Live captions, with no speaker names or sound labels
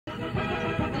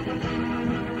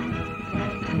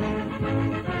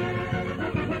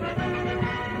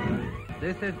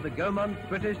This is the Gaumont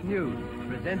British News,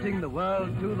 presenting the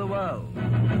world to the world.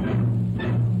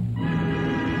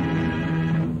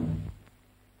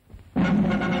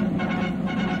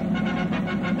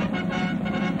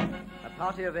 A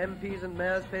party of MPs and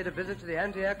mayors paid a visit to the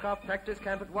anti-aircraft practice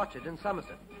camp at Watchett in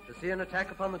Somerset to see an attack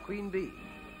upon the Queen Bee.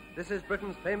 This is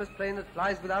Britain's famous plane that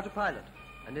flies without a pilot.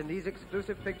 And in these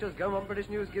exclusive pictures, Gaumont British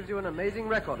News gives you an amazing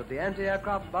record of the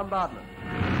anti-aircraft bombardment.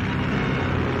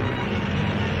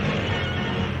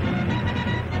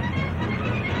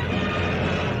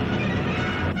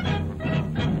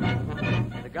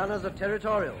 The gunners are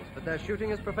Territorials, but their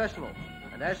shooting is professional.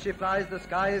 And as she flies, the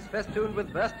sky is festooned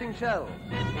with bursting shells.